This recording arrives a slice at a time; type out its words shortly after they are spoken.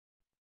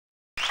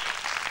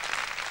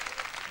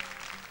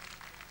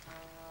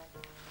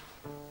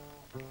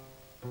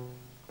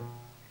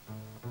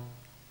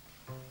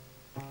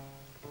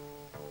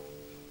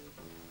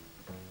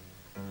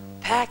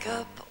pack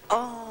up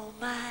all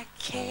my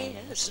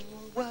cares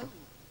and woe.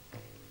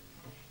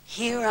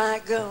 Here I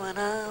go and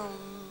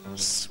I'm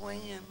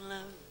swinging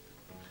low.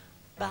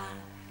 Bye,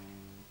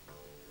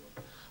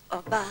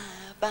 oh bye,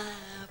 bye,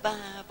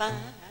 bye, bye,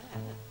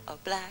 a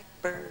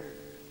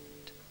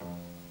blackbird.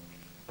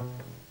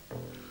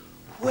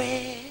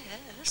 Where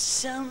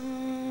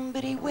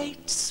somebody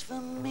waits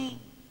for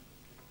me.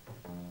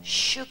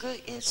 Sugar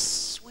is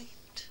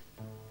sweet,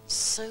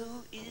 so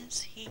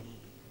is he.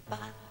 Bye,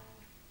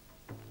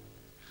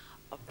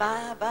 oh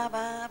bye, bye,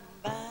 bye,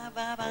 bye,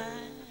 bye, bye,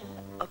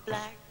 a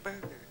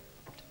blackbird.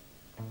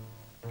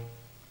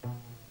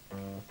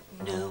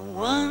 No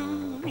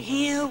one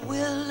here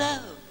will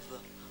love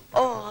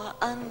or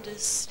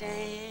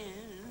understand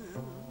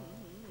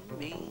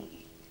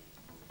me.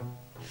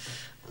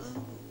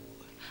 Ooh,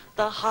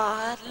 the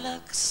hard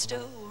luck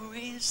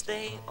stories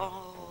they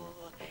all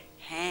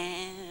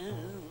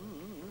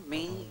hand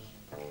me.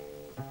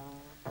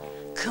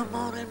 Come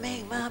on and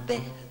make my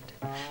bed.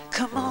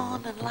 Come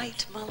on and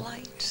light my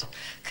light,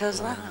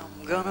 'cause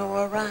I'm gonna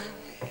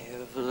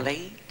arrive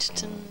late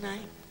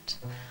tonight.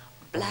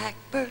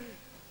 Blackbird,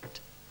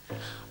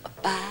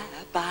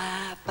 bye,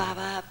 bye, bye,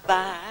 bye,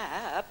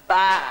 bye,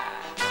 bye.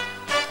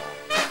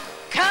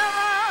 Come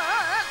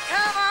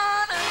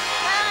on and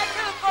pack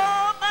up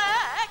all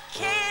my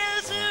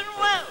cares and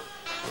woe.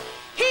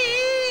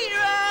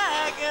 Here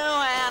I go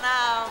and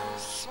I'm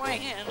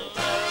swinging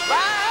low.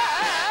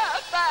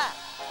 Bye, bye,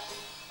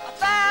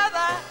 bye,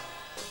 bye,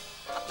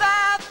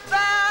 bye,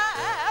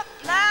 bye,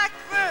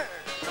 blackbird.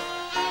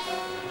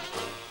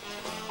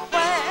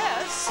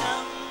 Where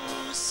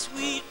some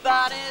sweet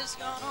body's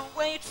gonna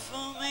wait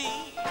for me.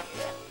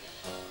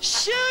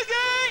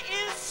 Sugar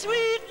is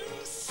sweet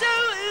and so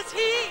is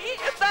he.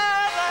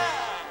 Bye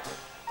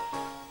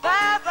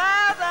bye, bye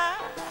bye bye,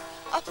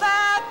 oh,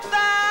 bye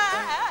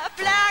bye,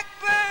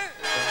 blackbird.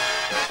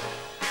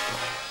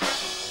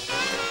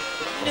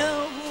 No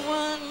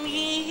one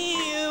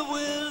here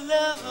will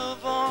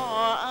love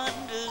or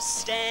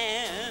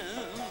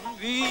understand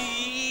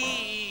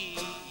me.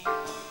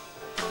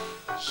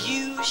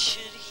 You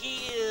should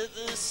hear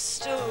the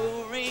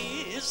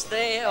stories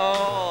they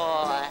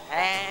all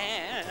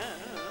hand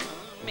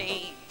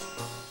me.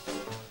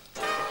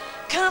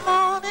 Come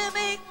on and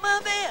make my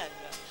bed.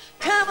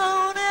 Come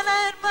on and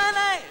light my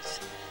light,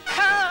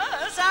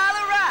 'cause I'll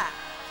arrive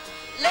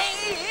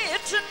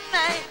late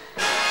tonight.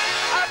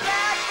 A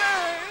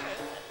blackbird,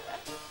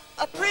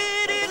 a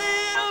pretty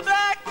little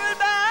blackbird,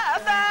 bye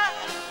bye.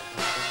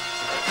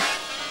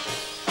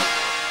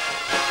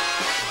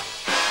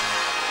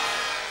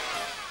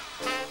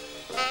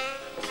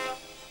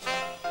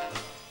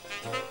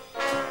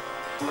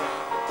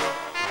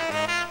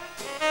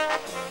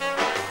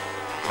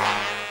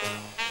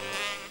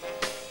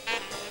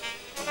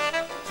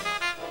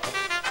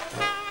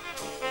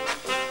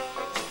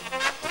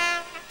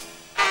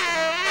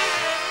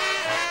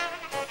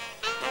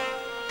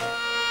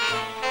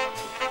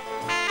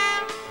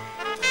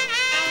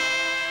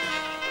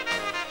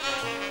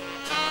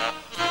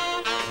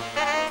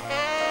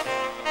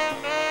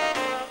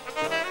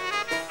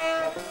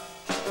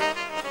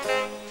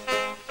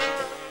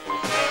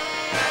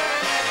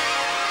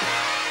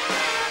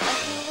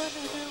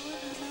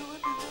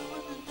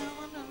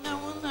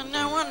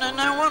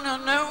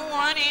 No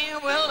one here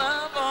will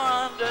love or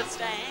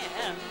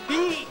understand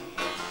me.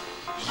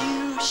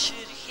 You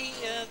should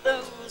hear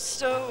those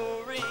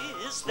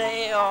stories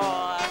they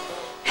are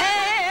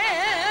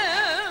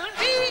hand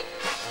me.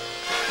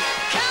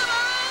 Come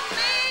on,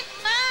 make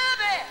my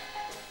bed,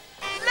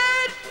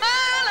 light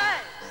my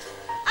lights.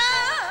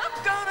 I'm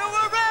gonna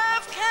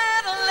arrive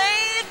kinda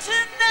late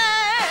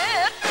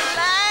tonight.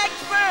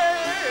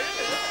 Blackbird,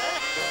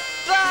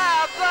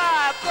 bye,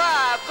 bye,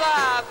 bye,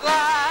 bye, bye.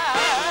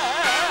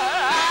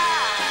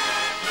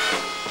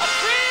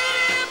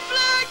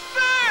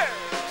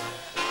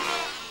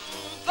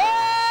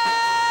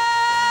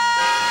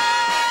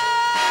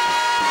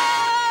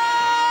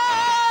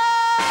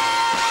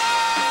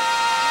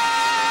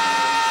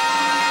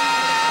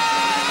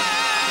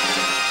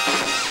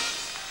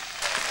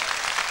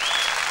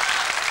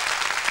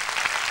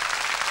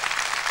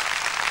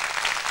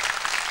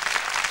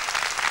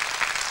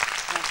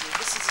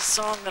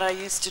 Song that I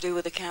used to do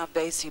with the Count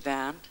Basie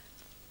Band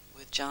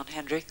with John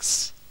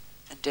Hendricks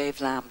and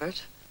Dave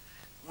Lambert.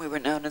 We were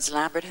known as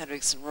Lambert,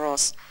 Hendricks, and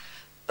Ross.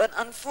 But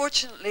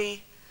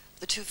unfortunately,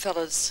 the two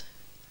fellas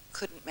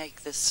couldn't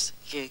make this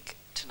gig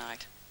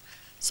tonight.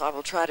 So I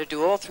will try to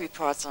do all three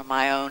parts on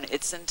my own.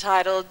 It's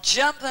entitled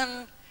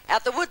Jumpin'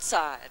 at the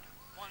Woodside.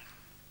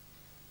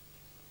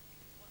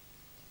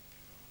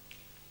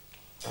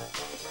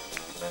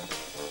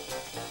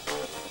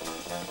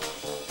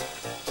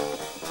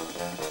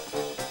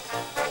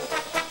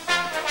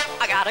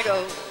 I gotta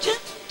go,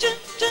 jump, jump,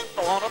 jump,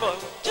 I wanna blow,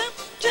 jump,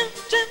 jump,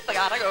 jump, I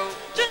gotta go,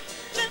 jump,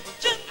 jump,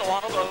 jump, I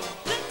wanna blow,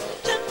 jump,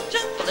 jump,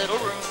 jump, a little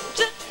room,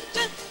 jump,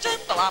 jump,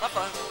 jump, a lot of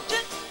fun,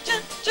 jump,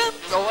 jump, jump,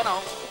 going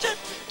on, jump,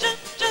 jump,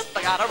 jump,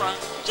 I gotta run,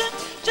 jump,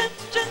 jump,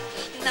 jump,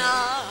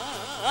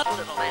 not a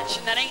little a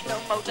mansion that ain't no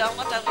motel.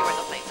 I'll tell you where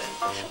the place is.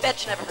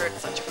 Bet you never heard of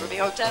such a groovy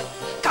hotel.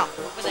 Come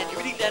on, and then you're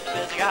reading that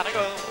biz. You gotta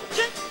go.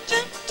 Jump,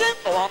 jump, jump,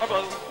 I wanna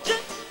blow.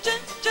 Jump,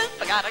 jump, jump,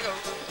 I gotta go.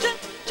 Jump,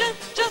 jump,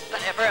 jump, I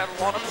never ever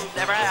wanna move.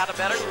 Never had a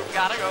better groove.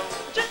 Gotta go.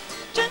 Jump,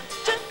 jump,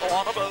 jump, I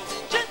wanna blow.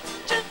 Jump,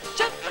 jump,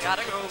 jump, I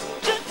gotta go.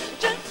 Jump,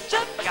 jump,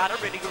 jump, I got a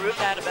really groove.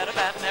 Had a better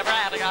band. Never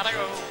had. I gotta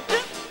go.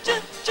 Jump,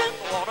 jump, jump,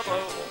 I wanna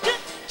blow. Jump,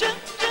 jump,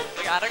 jump,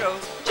 I gotta go.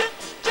 Jump,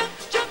 jump,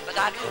 jump, but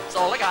I groove's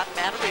all I got.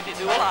 Man, I really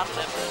do a lot of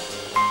them.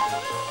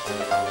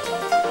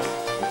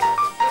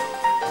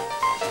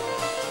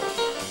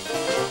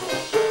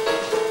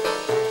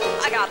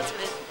 I gotta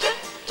split. Jump,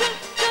 jump,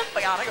 jump,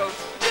 I gotta go.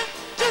 Jump,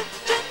 jump,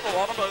 jump, I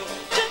wanna blow.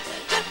 Jump,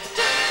 jump,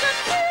 jump,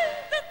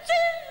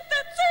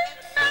 that's it,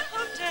 my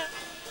hotel.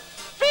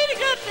 Pretty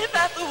good live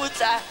at the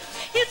woodside.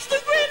 It's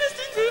the greatest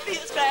and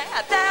grooviest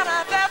pad that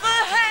I've ever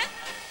had.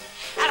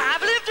 And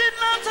I've lived in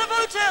lots of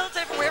hotels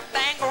everywhere,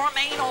 Bangor,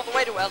 Maine, all the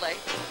way to L.A.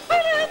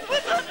 But it's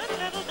with a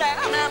little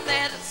down, I'm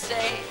there to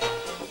stay.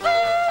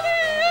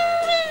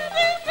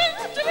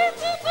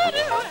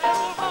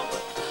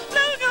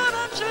 Look on,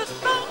 I'm just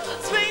born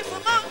and swing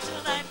for more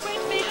tonight.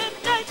 Great feeling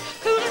night,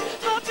 cooling,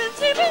 popping,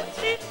 sleeping,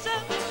 seats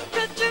up.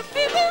 Richer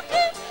people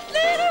get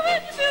later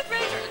when you feel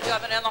greater.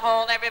 Jumping in the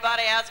hall,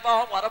 everybody has a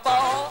ball. What a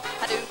ball,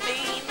 I do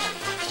mean.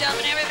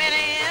 Jumping every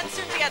minute,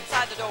 soon to get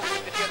inside the door.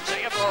 You can feel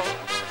shake a ball.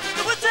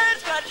 The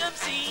woodside's got a jump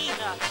scene.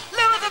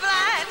 Lower the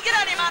blind, get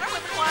out of your mind,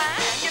 women wine.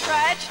 You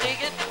try it, you dig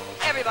it.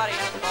 Everybody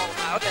has a ball in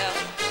my hotel.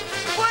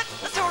 What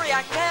a story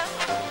I can tell.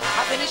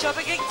 I finish up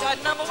a gig,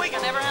 tighten up a wig.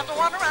 I never have to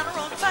wander around a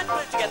room, find a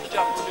place to get the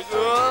jump to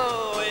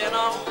go. You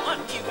know,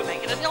 you can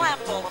make it and you'll have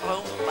a ball at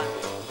home.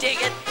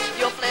 Dig it,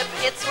 you'll flip,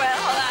 it's swell.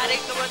 I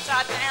dig the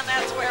woodside, man,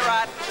 that's where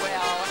I do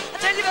well. I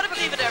tell you, better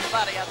believe it,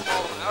 everybody has a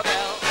ball in my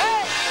hotel.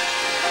 Hey!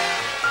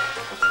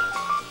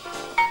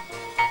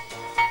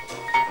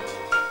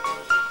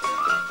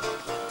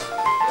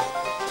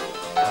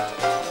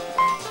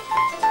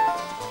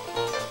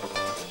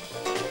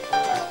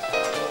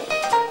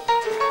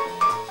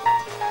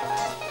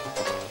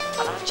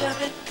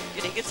 Jumping,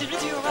 you think as soon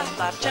as you arrive,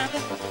 lot of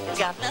jumping. It's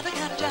got another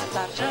kind of job,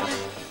 lot of jumping.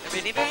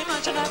 Really very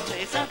much a lot to tell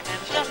you something.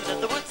 And it's jumping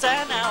at the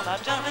woodside now, a lot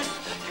of jumping.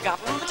 You got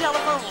room to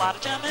telephone, a lot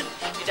of jumping.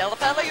 You tell the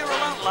fella you're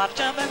alone, a lot of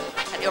jumping.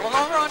 And you're no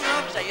longer on your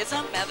own to tell you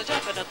something. And they're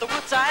jumping at the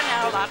woodside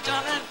now, a lot of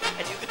jumping.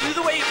 And you can do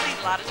the way you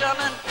please, a lot of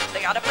jumping.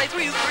 They got a place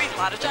where you can breathe,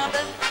 a lot of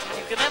jumping. And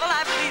you can live a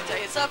life free,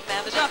 tell you something.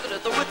 And they're jumping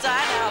at the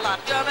woodside now, a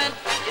lot of jumping.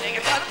 You think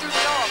you're coming through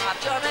the door, a lot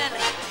of jumping.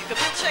 You can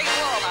build shake the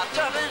wall, a lot of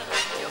jumping.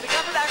 You'll be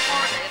coming back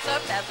more, tell you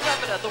something. And they're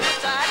jumping at the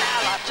woodside now,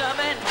 a lot of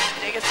jumping. You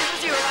think as soon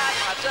as you arrive,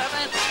 a lot of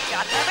jumping.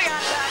 Got another